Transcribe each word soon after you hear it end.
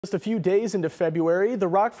Just a few days into February, the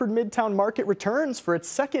Rockford Midtown Market returns for its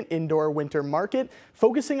second indoor winter market,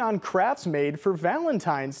 focusing on crafts made for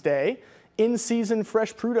Valentine's Day. In-season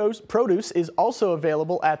fresh produce is also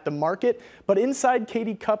available at the market, but inside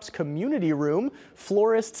Katie Cupp's community room,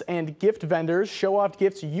 florists and gift vendors show off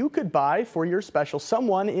gifts you could buy for your special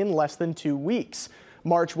someone in less than 2 weeks.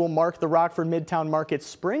 March will mark the Rockford Midtown Market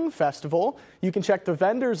Spring Festival. You can check the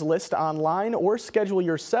vendors list online or schedule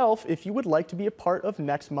yourself if you would like to be a part of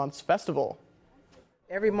next month's festival.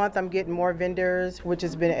 Every month I'm getting more vendors, which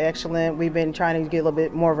has been excellent. We've been trying to get a little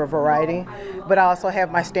bit more of a variety, but I also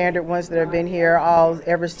have my standard ones that have been here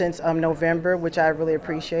ever since November, which I really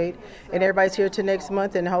appreciate. And everybody's here till next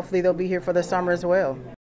month, and hopefully they'll be here for the summer as well.